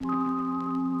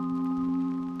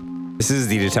This is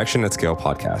the Detection at Scale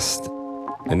podcast,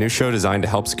 a new show designed to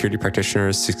help security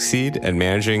practitioners succeed at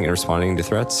managing and responding to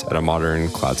threats at a modern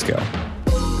cloud scale.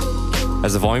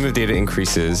 As the volume of data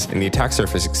increases and the attack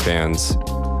surface expands,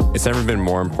 it's never been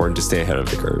more important to stay ahead of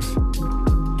the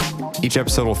curve. Each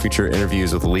episode will feature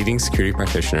interviews with leading security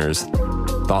practitioners,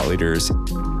 thought leaders,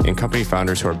 and company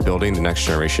founders who are building the next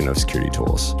generation of security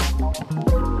tools.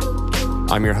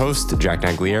 I'm your host, Jack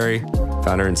Naglieri,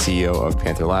 founder and CEO of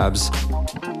Panther Labs.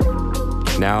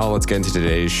 Now let's get into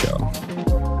today's show.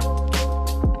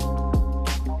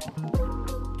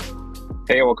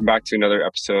 Hey, welcome back to another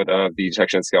episode of the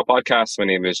Detection at Scale podcast. My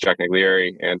name is Jack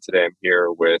Naglieri, and today I'm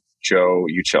here with Joe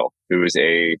Uchil, who is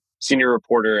a senior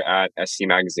reporter at SC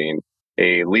Magazine,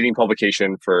 a leading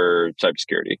publication for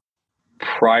cybersecurity.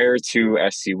 Prior to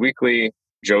SC Weekly,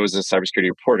 Joe was a cybersecurity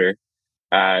reporter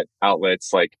at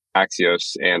outlets like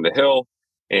Axios and The Hill.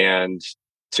 And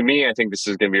to me, I think this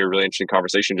is going to be a really interesting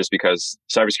conversation just because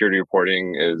cybersecurity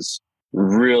reporting is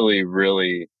really,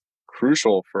 really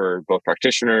crucial for both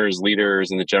practitioners,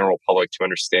 leaders, and the general public to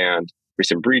understand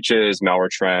recent breaches, malware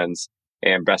trends,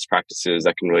 and best practices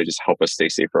that can really just help us stay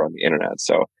safer on the internet.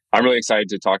 So I'm really excited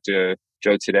to talk to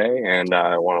Joe today, and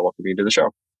I want to welcome you to the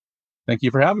show. Thank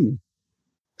you for having me.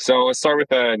 So let's start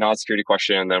with a non-security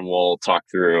question, and then we'll talk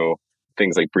through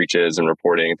things like breaches and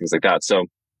reporting and things like that. So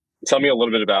tell me a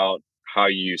little bit about how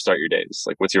you start your days.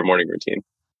 Like, what's your morning routine?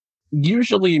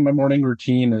 Usually my morning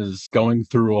routine is going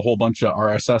through a whole bunch of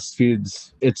RSS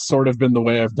feeds. It's sort of been the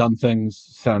way I've done things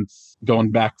since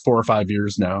going back 4 or 5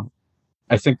 years now.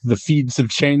 I think the feeds have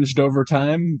changed over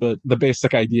time, but the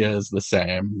basic idea is the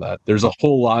same, that there's a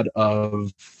whole lot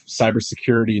of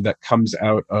cybersecurity that comes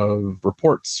out of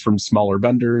reports from smaller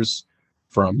vendors,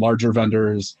 from larger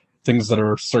vendors, things that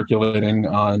are circulating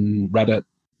on Reddit.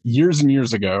 Years and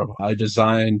years ago, I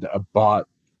designed a bot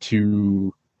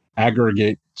to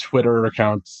aggregate Twitter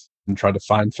accounts and try to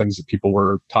find things that people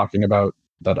were talking about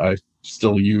that I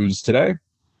still use today.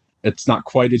 It's not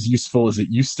quite as useful as it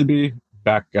used to be.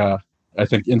 Back, I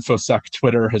think InfoSec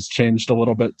Twitter has changed a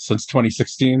little bit since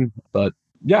 2016. But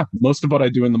yeah, most of what I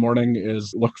do in the morning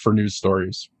is look for news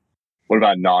stories. What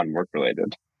about non-work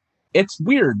related? It's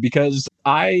weird because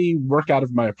I work out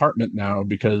of my apartment now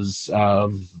because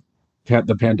of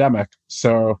the pandemic.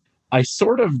 So I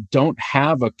sort of don't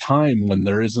have a time when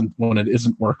it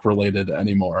isn't work related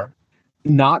anymore.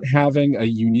 Not having a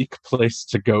unique place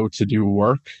to go to do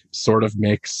work sort of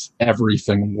makes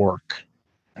everything work.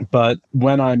 But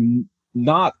when I'm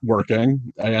not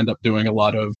working, I end up doing a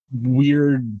lot of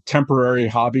weird temporary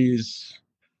hobbies,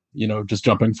 just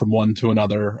jumping from one to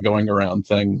another, going around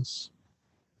things.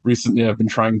 Recently, I've been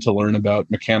trying to learn about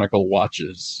mechanical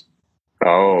watches.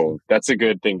 Oh, that's a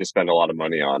good thing to spend a lot of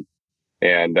money on.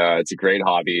 And it's a great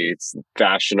hobby. It's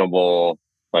fashionable.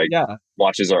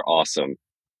 Watches are awesome.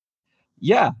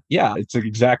 Yeah. It's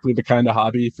exactly the kind of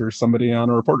hobby for somebody on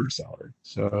a reporter's salary.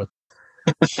 So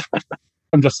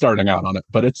I'm just starting out on it,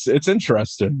 but it's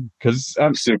interesting because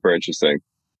super interesting.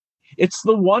 It's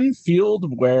the one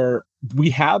field where we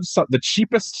have the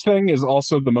cheapest thing is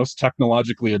also the most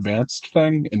technologically advanced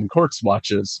thing in quartz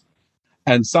watches.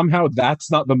 And somehow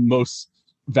that's not the most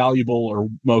valuable or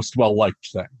most well-liked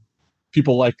thing.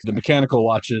 People like the mechanical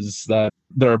watches that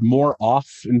they're more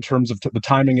off in terms of the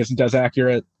timing isn't as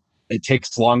accurate. It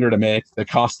takes longer to make. They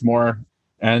cost more.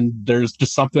 And there's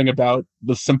just something about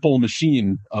the simple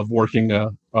machine of working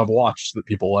a watch that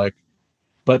people like.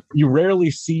 But you rarely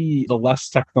see the less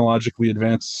technologically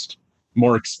advanced,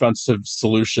 more expensive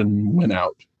solution win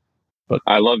out. But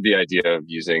I love the idea of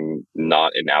using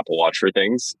not an Apple Watch for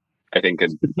things. I think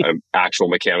an actual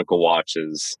mechanical watch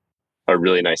is a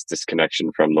really nice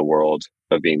disconnection from the world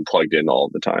of being plugged in all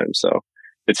the time. So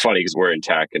it's funny because we're in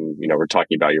tech and, we're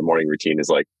talking about your morning routine is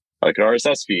like, I look at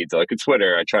RSS feeds, I look at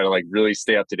Twitter. I try to really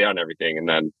stay up to date on everything. And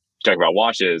then talk about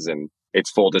watches and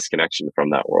it's full disconnection from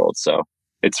that world. So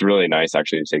it's really nice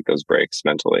actually to take those breaks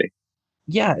mentally.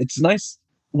 Yeah, it's nice.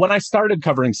 When I started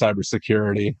covering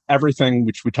cybersecurity, everything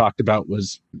which we talked about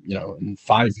was, in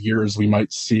 5 years, we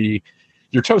might see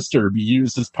your toaster be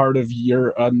used as part of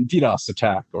your DDoS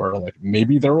attack, or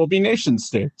maybe there will be nation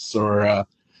states, or,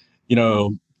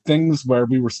 things where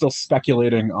we were still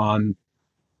speculating on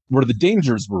where the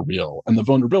dangers were real and the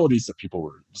vulnerabilities that people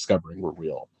were discovering were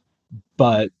real.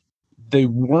 But they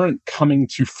weren't coming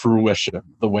to fruition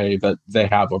the way that they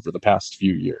have over the past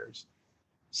few years.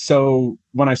 So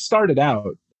when I started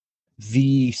out,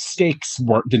 the stakes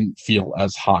didn't feel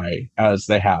as high as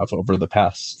they have over the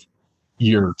past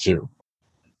year or two.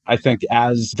 I think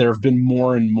as there have been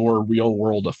more and more real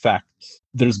world effects,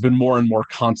 there's been more and more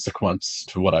consequence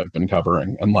to what I've been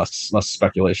covering and less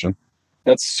speculation.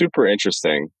 That's super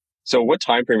interesting. So what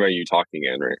time frame are you talking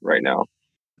in right now?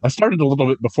 I started a little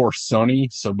bit before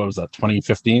Sony. So what was that,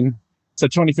 2015? So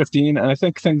 2015. And I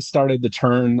think things started to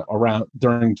turn around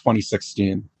during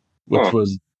 2016, which Huh.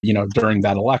 was, during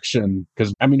that election.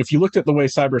 Because, I mean, if you looked at the way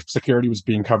cybersecurity was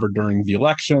being covered during the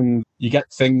election, you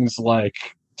get things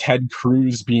like Ted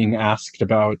Cruz being asked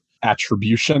about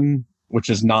attribution, which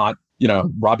is not,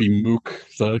 Robbie Mook,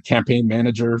 the campaign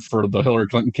manager for the Hillary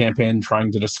Clinton campaign,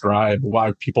 trying to describe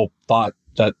why people thought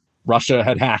that Russia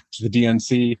had hacked the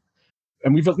DNC.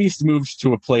 And we've at least moved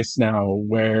to a place now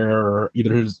where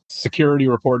either security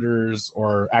reporters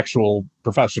or actual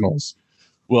professionals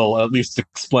will at least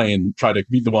try to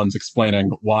be the ones explaining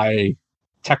why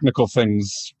technical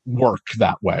things work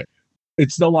that way.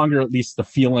 It's no longer at least the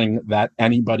feeling that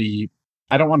anybody,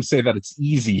 I don't want to say that it's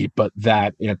easy, but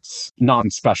that it's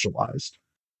non-specialized.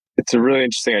 It's a really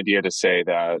interesting idea to say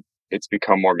that it's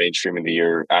become more mainstream in the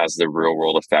year as the real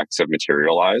world effects have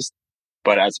materialized.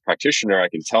 But as a practitioner, I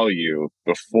can tell you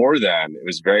before then, it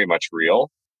was very much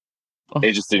real.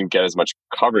 It just didn't get as much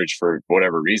coverage for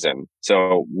whatever reason.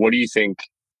 So what do you think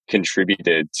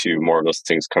contributed to more of those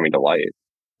things coming to light?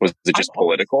 Was it just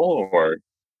political or?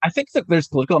 I think that there's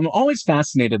political. I'm always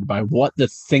fascinated by what the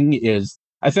thing is.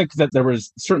 I think that there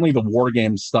was certainly the war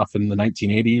game stuff in the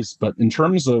 1980s, but in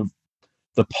terms of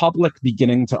the public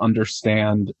beginning to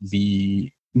understand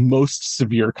the most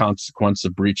severe consequence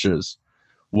of breaches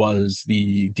was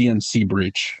the DNC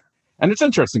breach. And it's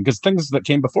interesting because things that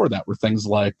came before that were things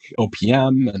like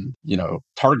OPM and,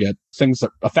 Target, things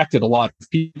that affected a lot of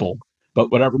people. But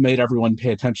whatever made everyone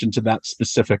pay attention to that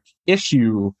specific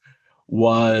issue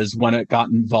was when it got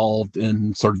involved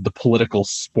in sort of the political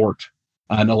sport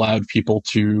and allowed people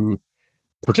to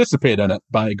participate in it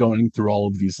by going through all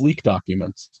of these leak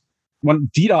documents. When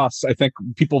DDoS, I think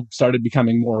people started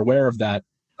becoming more aware of that.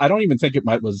 I don't even think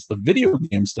was the video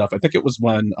game stuff. I think it was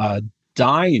when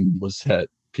Dyn was hit.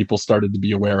 People started to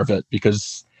be aware of it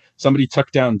because somebody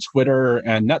took down Twitter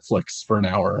and Netflix for an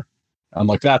hour. I'm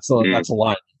like, that's a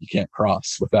line you can't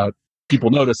cross without people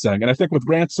noticing. And I think with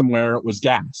ransomware, it was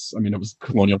gas. I mean, it was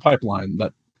Colonial Pipeline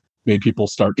that made people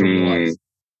start to realize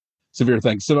severe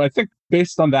things. So I think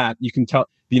based on that, you can tell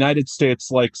the United States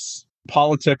likes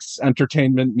politics,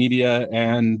 entertainment, media,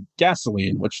 and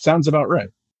gasoline, which sounds about right.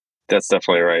 That's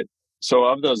definitely right. So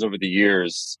of those over the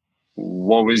years,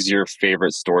 what was your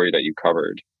favorite story that you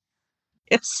covered?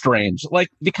 It's strange. Like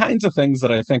the kinds of things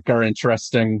that I think are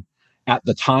interesting at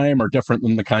the time are different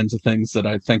than the kinds of things that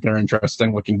I think are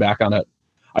interesting looking back on it.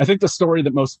 I think the story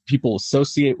that most people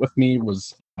associate with me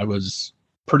was I was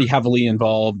pretty heavily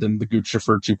involved in the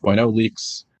Guccifer 2.0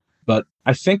 leaks. But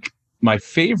I think my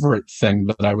favorite thing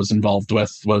that I was involved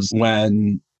with was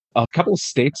when a couple of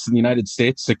states in the United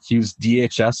States accused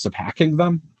DHS of hacking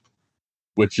them,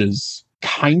 which is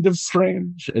kind of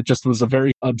strange. It just was a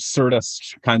very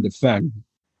absurdist kind of thing.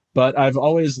 But I've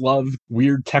always loved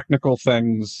weird technical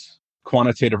things,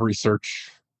 quantitative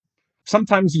research.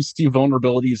 Sometimes you see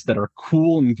vulnerabilities that are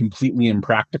cool and completely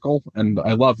impractical, and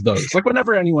I love those. Like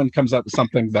whenever anyone comes up with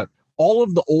something that all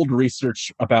of the old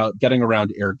research about getting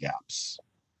around air gaps,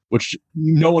 which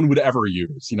no one would ever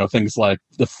use, things like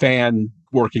the fan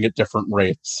working at different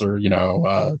rates or,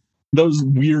 those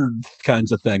weird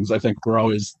kinds of things, I think were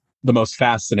always the most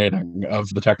fascinating of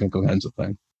the technical kinds of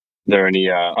things. Are there any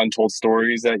untold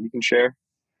stories that you can share?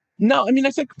 No, I mean,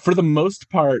 I think for the most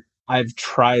part, I've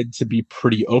tried to be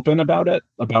pretty open about it,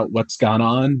 about what's gone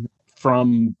on.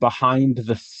 From behind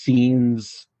the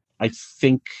scenes, I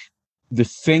think the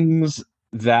things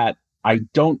that I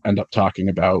don't end up talking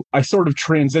about, I sort of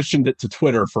transitioned it to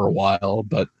Twitter for a while,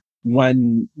 but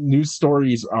when news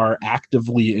stories are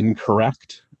actively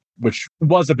incorrect, which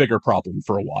was a bigger problem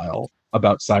for a while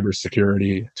about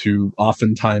cybersecurity to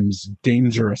oftentimes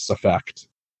dangerous effect,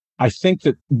 I think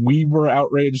that we were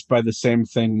outraged by the same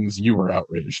things you were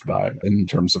outraged by in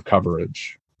terms of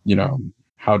coverage.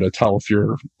 How to tell if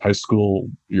your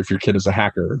kid is a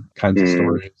hacker kinds of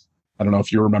stories. I don't know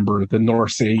if you remember the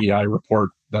Norse AEI report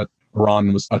that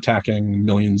Iran was attacking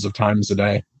millions of times a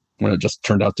day when it just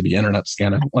turned out to be internet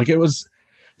scanning. Like it was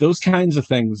those kinds of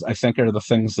things, I think, are the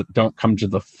things that don't come to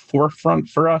the forefront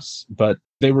for us, but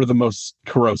they were the most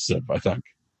corrosive, I think.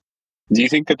 Do you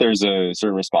think that there's a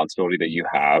certain responsibility that you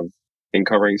have in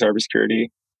covering cybersecurity?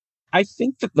 I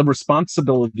think that the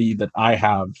responsibility that I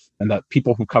have and that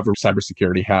people who cover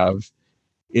cybersecurity have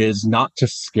is not to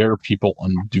scare people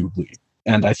unduly.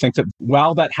 And I think that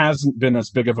while that hasn't been as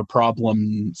big of a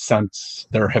problem since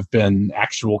there have been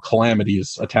actual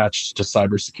calamities attached to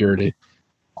cybersecurity,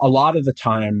 a lot of the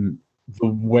time, the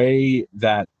way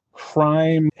that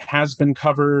crime has been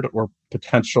covered or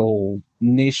potential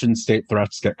nation state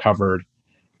threats get covered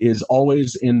is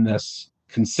always in this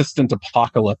consistent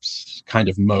apocalypse kind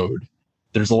of mode.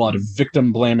 There's a lot of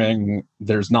victim blaming.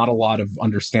 There's not a lot of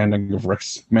understanding of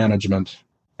risk management.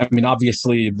 I mean,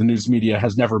 obviously, the news media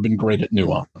has never been great at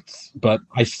nuance, but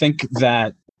I think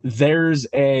that there's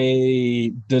a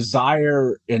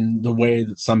desire in the way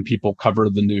that some people cover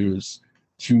the news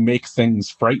to make things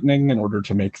frightening in order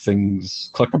to make things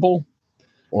clickable,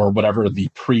 or whatever the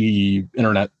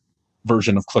pre-internet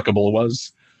version of clickable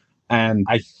was. And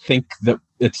I think that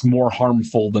it's more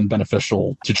harmful than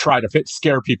beneficial to try to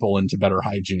scare people into better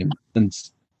hygiene, and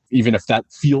even if that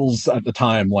feels at the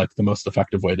time like the most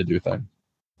effective way to do things.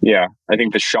 Yeah, I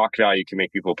think the shock value can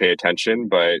make people pay attention,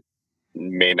 but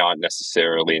may not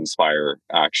necessarily inspire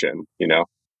action, you know?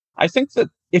 I think that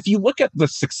if you look at the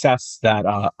success that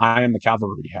I Am the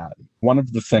Cavalry had, one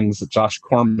of the things that Josh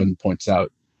Corman points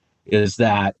out is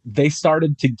that they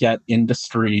started to get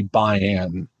industry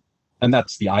buy-in, and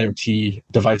that's the IoT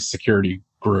device security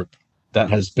group that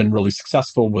has been really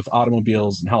successful with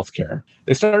automobiles and healthcare.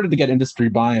 They started to get industry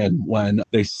buy-in when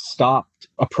they stopped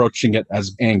approaching it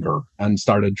as anger and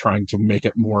started trying to make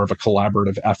it more of a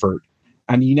collaborative effort.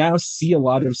 And you now see a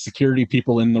lot of security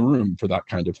people in the room for that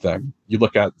kind of thing. You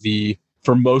look at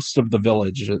for most of the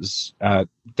villages at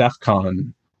DEF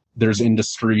CON, there's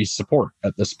industry support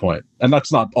at this point. And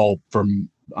that's not all from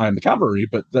I Am the Cavalry,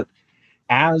 but that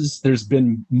as there's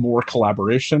been more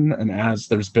collaboration and as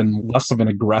there's been less of an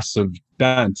aggressive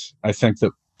bent, I think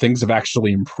that things have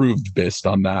actually improved based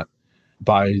on that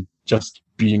by just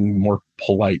being more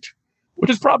polite, which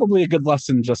is probably a good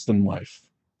lesson just in life.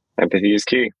 Empathy is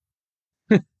key.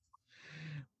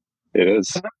 It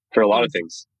is for a lot of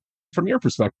things. From your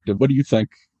perspective, what do you think?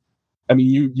 I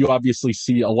mean, you obviously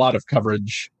see a lot of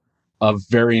coverage of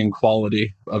varying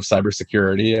quality of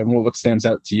cybersecurity, and what stands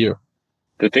out to you?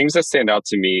 The things that stand out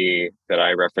to me that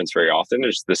I reference very often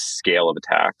is the scale of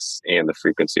attacks and the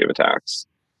frequency of attacks.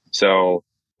 So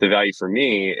the value for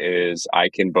me is I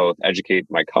can both educate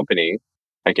my company,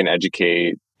 I can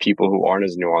educate people who aren't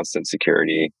as nuanced in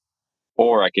security,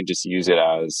 or I can just use it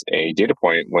as a data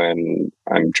point when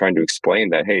I'm trying to explain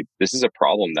that, hey, this is a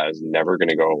problem that is never going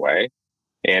to go away.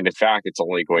 And in fact, it's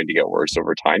only going to get worse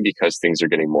over time because things are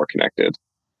getting more connected.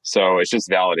 So it's just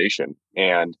validation.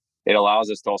 And it allows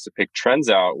us to also pick trends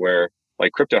out where,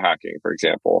 like crypto hacking, for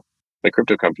example, like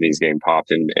crypto companies getting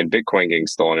popped and Bitcoin getting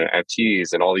stolen and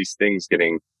NFTs and all these things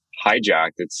getting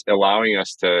hijacked. It's allowing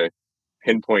us to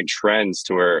pinpoint trends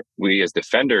to where we as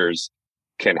defenders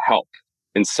can help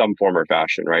in some form or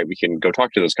fashion, right? We can go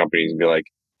talk to those companies and be like,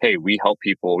 hey, we help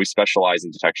people. We specialize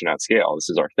in detection at scale. This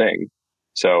is our thing.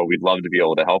 So we'd love to be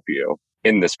able to help you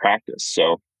in this practice.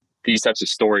 So these types of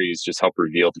stories just help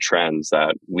reveal the trends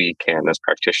that we can, as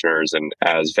practitioners and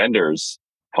as vendors,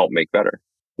 help make better.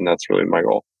 And that's really my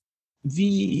goal.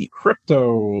 The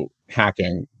crypto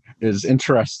hacking is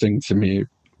interesting to me.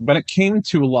 When it came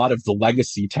to a lot of the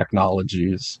legacy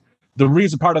technologies, the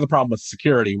reason part of the problem with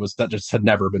security was that just had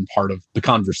never been part of the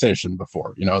conversation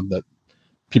before, that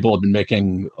people had been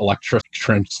making electric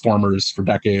transformers for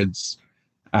decades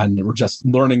and were just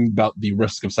learning about the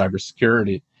risk of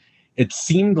cybersecurity. It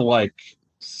seemed like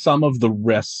some of the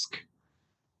risk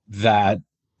that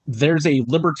there's a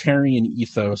libertarian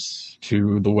ethos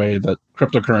to the way that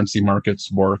cryptocurrency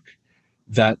markets work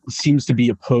that seems to be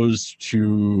opposed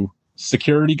to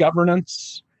security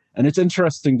governance. And it's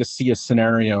interesting to see a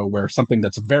scenario where something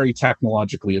that's very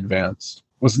technologically advanced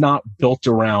was not built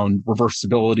around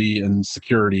reversibility and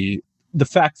security. The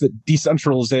fact that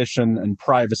decentralization and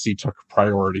privacy took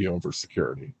priority over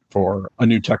security for a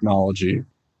new technology.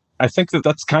 I think that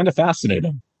that's kind of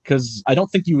fascinating because I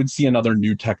don't think you would see another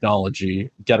new technology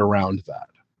get around that.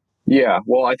 Yeah,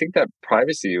 well, I think that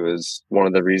privacy was one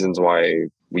of the reasons why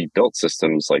we built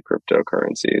systems like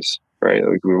cryptocurrencies, right?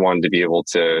 Like we wanted to be able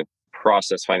to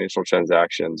process financial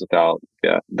transactions without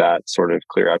that sort of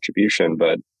clear attribution,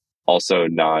 but also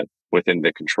not within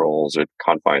the controls or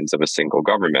confines of a single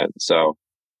government. So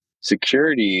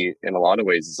security in a lot of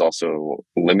ways is also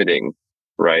limiting,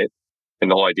 right? And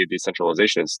the whole idea of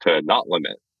decentralization is to not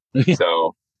limit.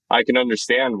 So I can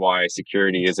understand why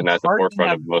security isn't at the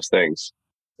forefront of most things.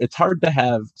 It's hard to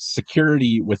have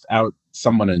security without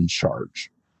someone in charge,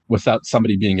 without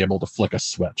somebody being able to flick a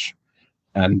switch.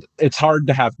 And it's hard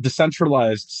to have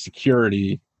decentralized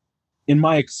security. In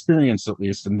my experience, at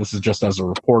least, and this is just as a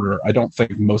reporter, I don't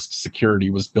think most security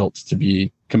was built to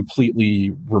be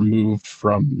completely removed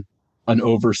from an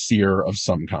overseer of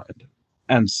some kind.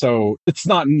 And so it's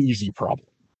not an easy problem.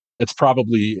 It's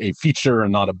probably a feature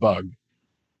and not a bug.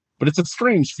 But it's a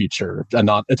strange feature and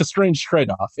it's a strange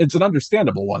trade-off. It's an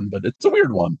understandable one, but it's a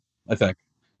weird one, I think.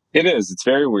 It is. It's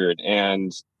very weird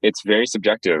and it's very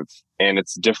subjective and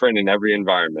it's different in every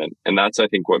environment. And that's, I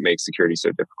think, what makes security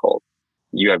so difficult.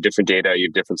 You have different data, you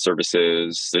have different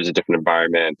services, there's a different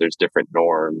environment, there's different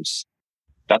norms.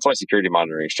 That's why security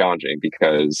monitoring is challenging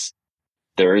because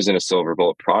there isn't a silver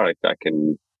bullet product that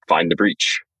can find the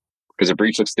breach. Because a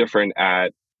breach looks different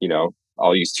at,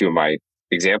 I'll use two of my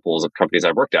examples of companies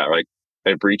I've worked at, like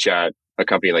a breach at a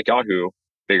company like Yahoo,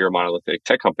 bigger monolithic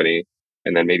tech company,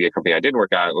 and then maybe a company I didn't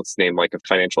work at, let's name like a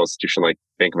financial institution like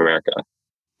Bank of America.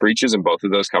 Breaches in both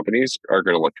of those companies are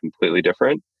going to look completely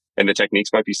different. And the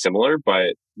techniques might be similar,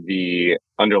 but the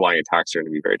underlying attacks are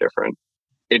going to be very different.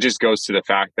 It just goes to the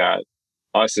fact that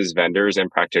us as vendors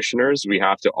and practitioners, we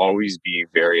have to always be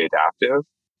very adaptive.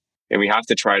 And we have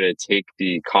to try to take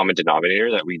the common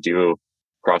denominator that we do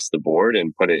across the board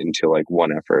and put it into like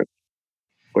one effort,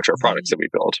 which are products that we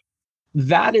build.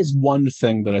 That is one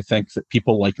thing that I think that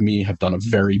people like me have done a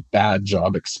very bad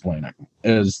job explaining,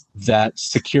 is that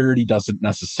security doesn't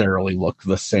necessarily look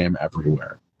the same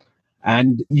everywhere.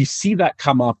 And you see that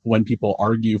come up when people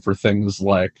argue for things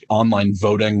like online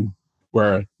voting,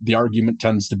 where the argument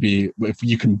tends to be, if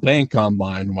you can bank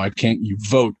online, why can't you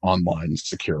vote online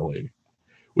securely?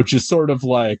 Which is sort of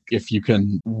like, if you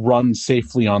can run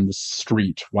safely on the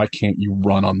street, why can't you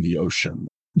run on the ocean?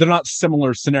 They're not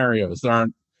similar scenarios.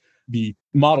 The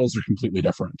models are completely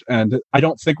different. And I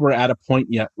don't think we're at a point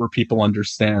yet where people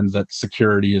understand that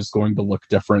security is going to look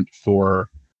different for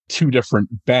two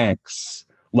different banks,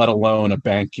 let alone a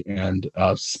bank and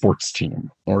a sports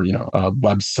team or, a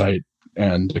website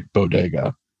and a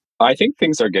bodega. I think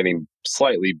things are getting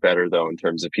slightly better, though, in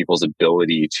terms of people's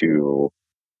ability to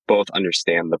both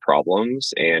understand the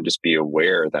problems and just be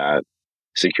aware that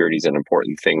security is an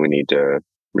important thing we need to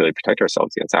really protect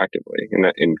ourselves against actively.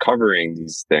 And in covering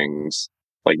these things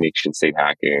like nation state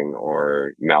hacking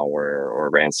or malware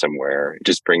or ransomware, it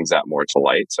just brings that more to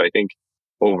light. So I think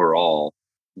overall,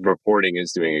 reporting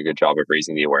is doing a good job of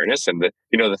raising the awareness. And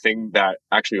the thing that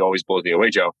actually always blows me away,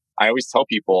 Joe, I always tell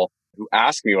people who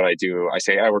ask me what I do, I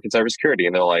say, I work in cybersecurity.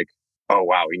 And they're like, oh,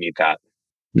 wow, we need that.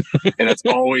 And that's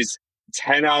always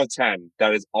 10 out of 10.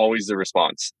 That is always the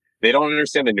response. They don't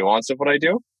understand the nuance of what I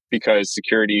do because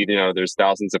security, there's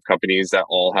thousands of companies that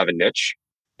all have a niche,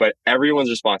 but everyone's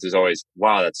response is always,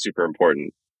 wow, that's super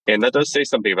important. And that does say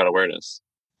something about awareness.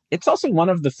 It's also one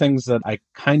of the things that I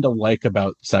kind of like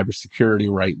about cybersecurity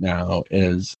right now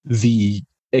is the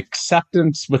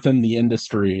acceptance within the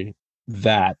industry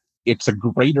that it's a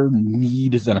greater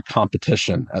need than a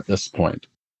competition at this point.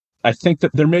 I think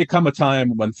that there may come a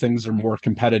time when things are more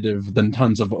competitive than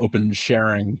tons of open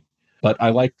sharing, but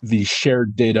I like the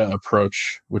shared data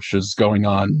approach, which is going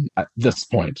on at this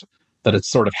point, that it's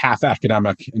sort of half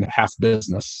academic and half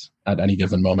business at any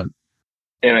given moment.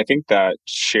 And I think that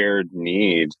shared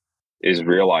need is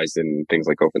realized in things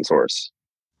like open source.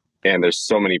 And there's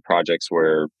so many projects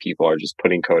where people are just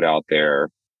putting code out there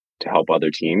to help other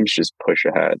teams just push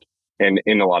ahead. And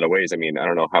in a lot of ways, I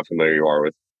don't know how familiar you are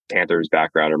with Panther's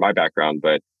background or my background,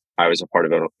 but I was a part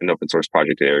of an open source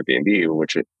project at Airbnb,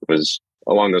 which was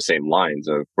along those same lines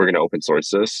of, we're going to open source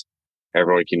this.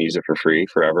 Everyone can use it for free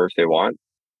forever if they want.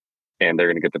 And they're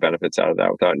going to get the benefits out of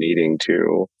that without needing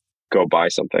to go buy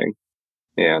something.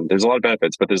 And there's a lot of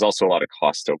benefits, but there's also a lot of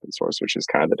cost to open source, which is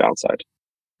kind of the downside.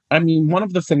 One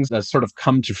of the things that's sort of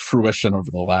come to fruition over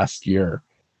the last year,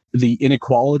 the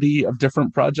inequality of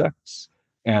different projects,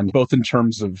 and both in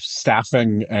terms of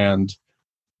staffing and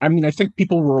I think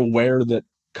people were aware that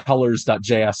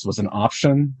colors.js was an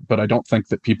option, but I don't think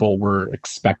that people were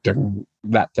expecting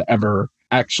that to ever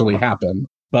actually happen.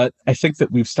 But I think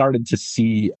that we've started to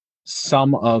see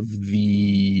some of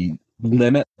the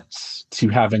limits to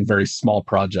having very small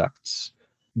projects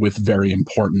with very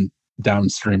important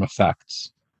downstream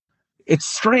effects. It's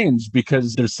strange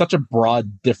because there's such a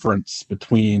broad difference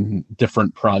between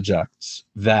different projects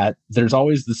that there's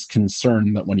always this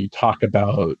concern that when you talk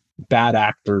about bad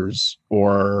actors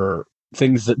or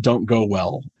things that don't go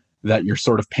well, that you're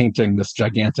sort of painting this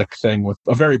gigantic thing with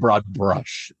a very broad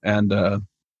brush. And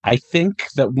I think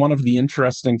that one of the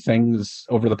interesting things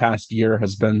over the past year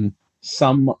has been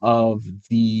some of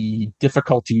the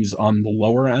difficulties on the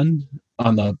lower end,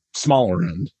 on the smaller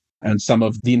end, and some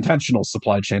of the intentional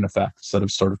supply chain effects that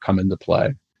have sort of come into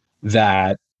play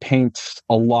that paint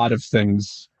a lot of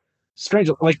things strange.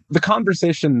 Like the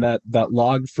conversation that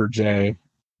Log4j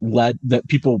led, that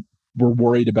people were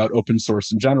worried about open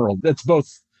source in general. That's both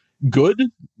good,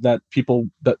 that people,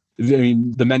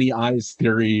 the many eyes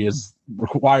theory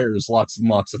requires lots and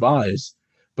lots of eyes,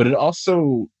 but it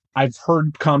also, I've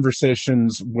heard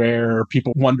conversations where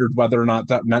people wondered whether or not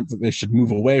that meant that they should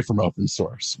move away from open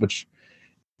source, which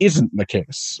isn't the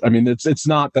case. I mean, it's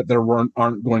not that there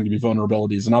aren't going to be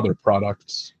vulnerabilities in other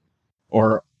products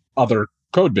or other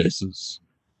code bases.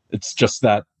 It's just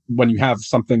that when you have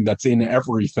something that's in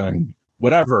everything,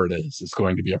 whatever it is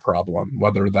going to be a problem,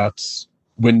 whether that's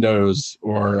Windows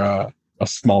or a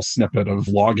small snippet of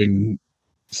logging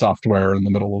software in the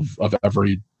middle of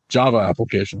every Java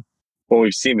application. Well,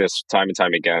 we've seen this time and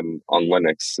time again on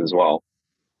Linux as well.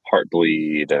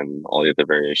 Heartbleed and all the other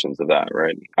variations of that,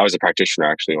 right? I was a practitioner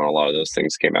actually when a lot of those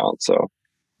things came out. So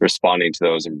responding to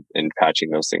those and patching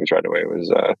those things right away was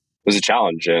a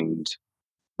challenge, and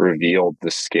revealed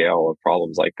the scale of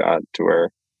problems like that to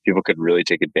where people could really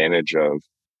take advantage of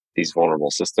these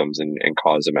vulnerable systems and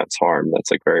cause immense harm that's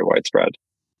like very widespread.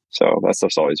 So that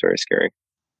stuff's always very scary.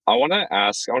 I want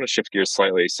to shift gears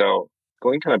slightly. So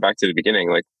going kind of back to the beginning,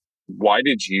 like, why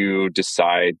did you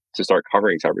decide to start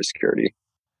covering cybersecurity?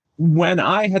 When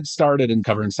I had started in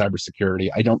covering cybersecurity,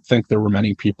 I don't think there were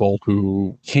many people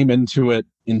who came into it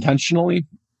intentionally.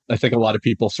 I think a lot of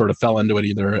people sort of fell into it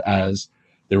either as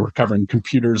they were covering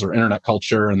computers or internet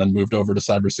culture and then moved over to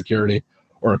cybersecurity,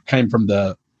 or came from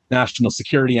the national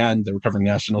security end. They were covering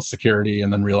national security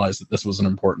and then realized that this was an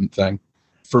important thing.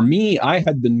 For me, I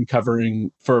had been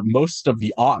covering, for most of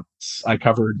the aughts, I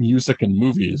covered music and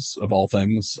movies, of all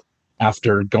things.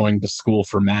 After going to school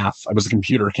for math, I was a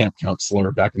computer camp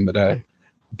counselor back in the day.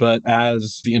 But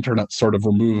as the internet sort of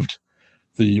removed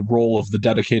the role of the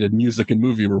dedicated music and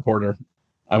movie reporter,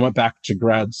 I went back to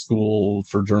grad school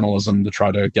for journalism to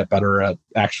try to get better at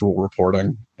actual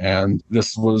reporting. And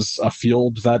this was a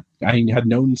field that I had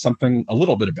known something a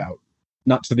little bit about,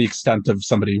 not to the extent of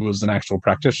somebody who was an actual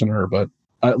practitioner, but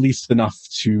at least enough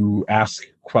to ask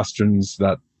questions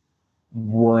that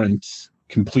weren't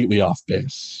completely off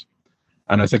base.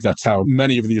 And I think that's how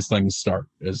many of these things start,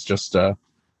 is just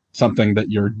something that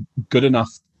you're good enough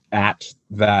at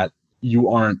that you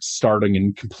aren't starting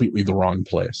in completely the wrong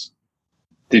place.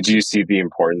 Did you see the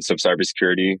importance of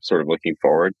cybersecurity sort of looking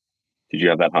forward? Did you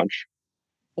have that hunch?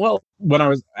 Well, when I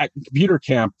was at computer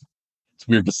camp, it's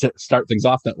weird to start things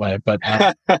off that way, but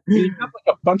you have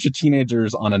like a bunch of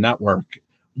teenagers on a network.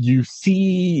 You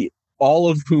see all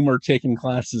of whom are taking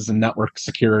classes in network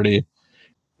security.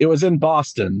 It was in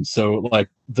Boston, so like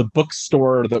the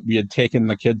bookstore that we had taken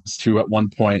the kids to at one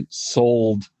point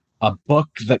sold a book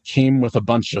that came with a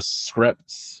bunch of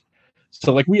scripts.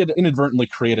 So like we had inadvertently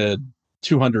created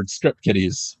 200 script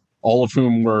kiddies, all of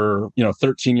whom were,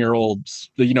 13-year-olds,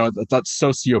 that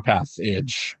sociopath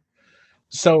age.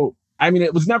 So, I mean,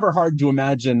 it was never hard to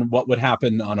imagine what would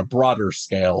happen on a broader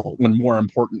scale when more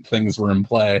important things were in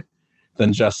play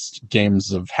than just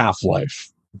games of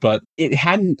Half-Life. But it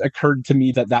hadn't occurred to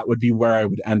me that that would be where I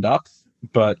would end up.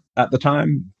 But at the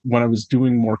time, when I was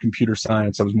doing more computer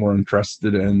science, I was more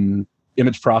interested in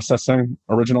image processing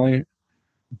originally.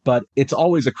 But it's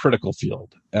always a critical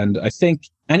field. And I think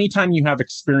anytime you have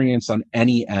experience on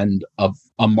any end of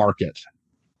a market,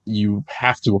 you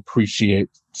have to appreciate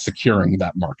securing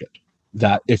that market.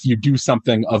 That if you do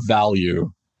something of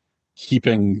value,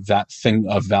 keeping that thing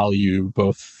of value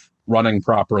both running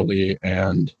properly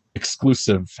and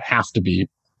exclusive have to be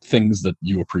things that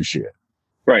you appreciate.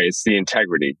 Right. It's the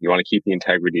integrity. You want to keep the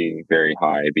integrity very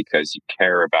high because you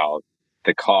care about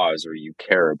the cause, or you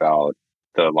care about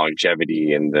the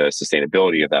longevity and the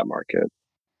sustainability of that market.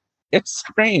 It's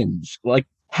strange. Like,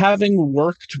 having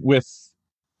worked with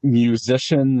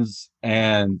musicians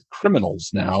and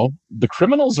criminals now, the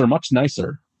criminals are much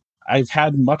nicer. I've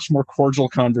had much more cordial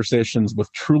conversations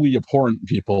with truly abhorrent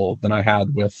people than I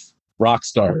had with rock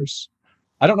stars.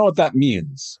 I don't know what that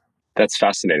means. That's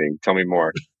fascinating. Tell me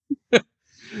more.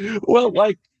 Well,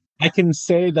 like, I can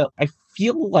say that I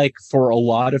feel like for a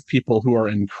lot of people who are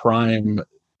in crime,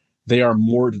 they are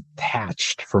more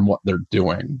detached from what they're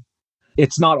doing.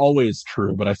 It's not always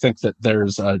true, but I think that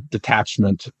there's a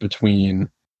detachment between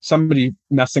somebody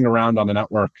messing around on a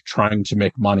network trying to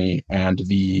make money and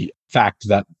the fact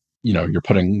that, you're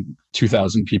putting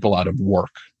 2,000 people out of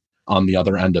work on the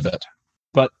other end of it.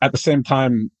 But at the same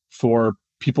time, for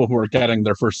people who are getting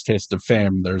their first taste of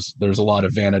fame, there's a lot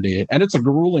of vanity, and it's a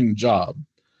grueling job.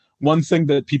 One thing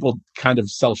that people kind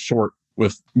of sell short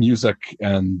with music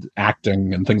and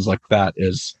acting and things like that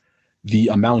is the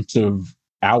amount of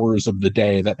hours of the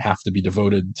day that have to be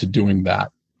devoted to doing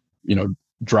that.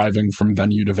 Driving from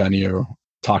venue to venue,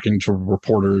 talking to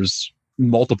reporters,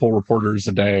 multiple reporters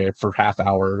a day for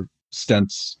half-hour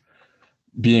stints,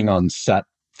 being on set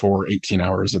for 18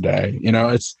 hours a day.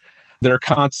 They're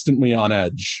constantly on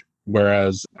edge,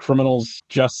 whereas criminals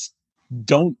just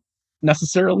don't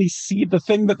necessarily see the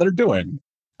thing that they're doing.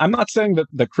 I'm not saying that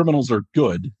the criminals are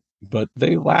good, but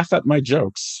they laugh at my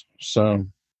jokes. So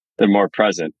They're more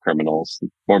present criminals,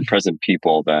 more present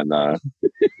people than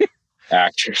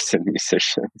actors and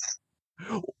musicians.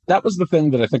 That was the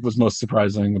thing that I think was most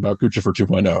surprising about Guccifer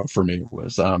 2.0 for me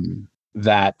was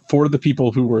that for the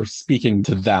people who were speaking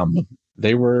to them,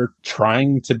 they were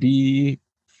trying to be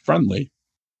friendly.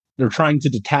 They're trying to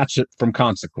detach it from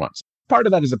consequence. Part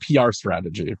of that is a PR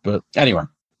strategy, but anyway.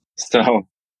 So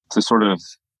to sort of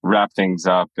wrap things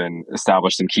up and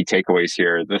establish some key takeaways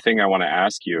here, the thing I want to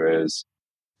ask you is,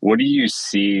 what do you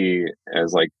see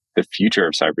as like the future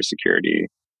of cybersecurity?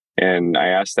 And I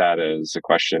asked that as a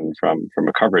question from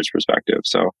a coverage perspective.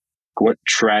 So what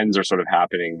trends are sort of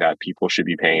happening that people should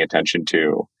be paying attention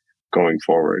to going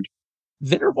forward?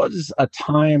 There was a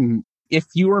time, if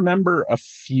you remember a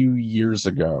few years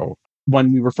ago,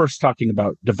 when we were first talking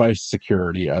about device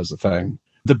security as a thing,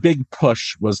 the big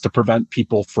push was to prevent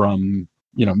people from,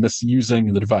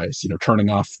 misusing the device,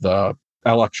 turning off the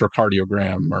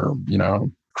electrocardiogram or,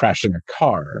 crashing a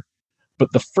car.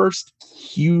 But the first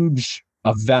huge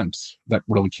event that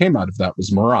really came out of that was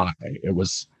Mirai. It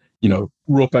was,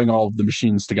 roping all of the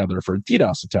machines together for a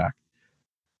DDoS attack.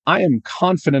 I am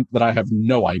confident that I have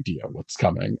no idea what's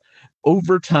coming.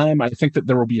 Over time, I think that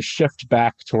there will be a shift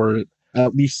back toward,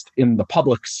 at least in the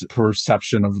public's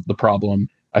perception of the problem.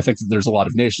 I think that there's a lot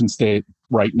of nation state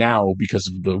right now because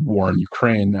of the war in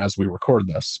Ukraine as we record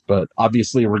this. But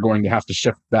obviously, we're going to have to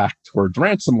shift back towards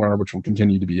ransomware, which will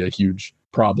continue to be a huge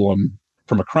problem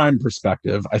from a crime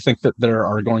perspective. I think that there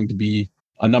are going to be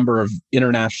a number of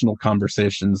international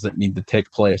conversations that need to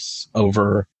take place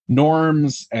over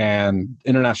norms and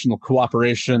international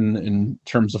cooperation in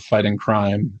terms of fighting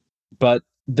crime. But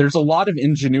there's a lot of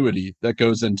ingenuity that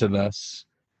goes into this,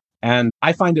 and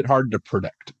I find it hard to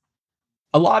predict.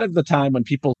 A lot of the time when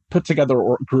people put together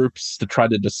groups to try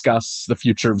to discuss the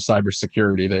future of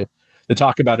cybersecurity, they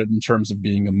talk about it in terms of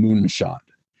being a moonshot.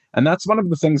 And that's one of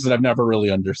the things that I've never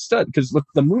really understood, because with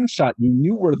the moonshot, you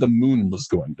knew where the moon was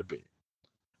going to be.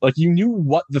 Like, you knew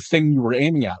what the thing you were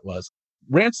aiming at was.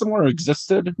 Ransomware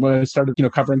existed when I started,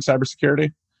 covering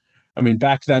cybersecurity. I mean,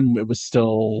 back then it was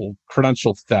still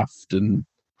credential theft, and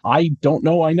I don't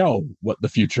know I know what the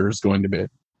future is going to be.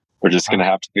 We're just going to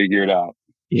have to figure it out.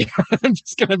 Yeah, I'm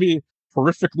just going to be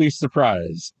horrifically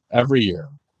surprised every year.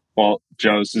 Well,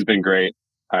 Joe, this has been great.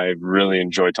 I really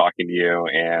enjoyed talking to you.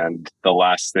 And the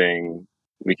last thing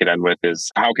we could end with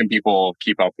is, how can people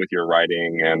keep up with your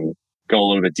writing and go a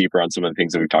little bit deeper on some of the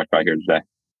things that we've talked about here today?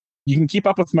 You can keep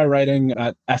up with my writing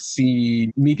at SC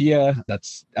Media.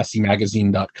 That's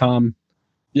scmagazine.com.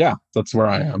 Yeah, that's where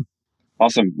I am.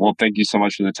 Awesome. Well, thank you so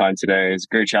much for the time today. It's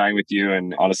great chatting with you.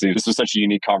 And honestly, this was such a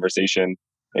unique conversation.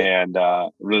 And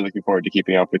really looking forward to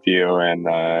keeping up with you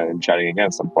and chatting again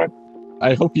at some point.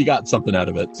 I hope you got something out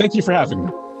of it. Thank you for having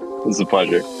me. It was a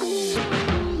pleasure.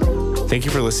 Thank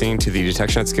you for listening to the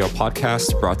Detection at Scale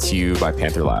podcast, brought to you by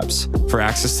Panther Labs. For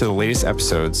access to the latest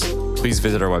episodes, please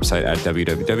visit our website at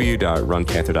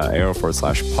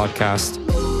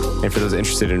www.runpanther.io/podcast. And for those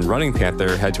interested in running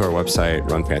Panther, head to our website,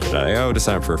 runpanther.io, to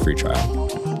sign up for a free trial.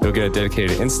 You'll get a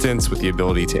dedicated instance with the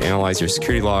ability to analyze your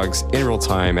security logs in real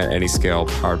time at any scale,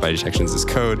 powered by Detections as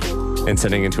code, and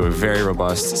sending into a very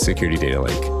robust security data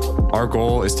lake. Our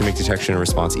goal is to make detection and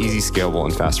response easy, scalable,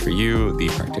 and fast for you, the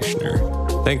practitioner.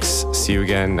 Thanks. See you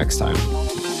again next time.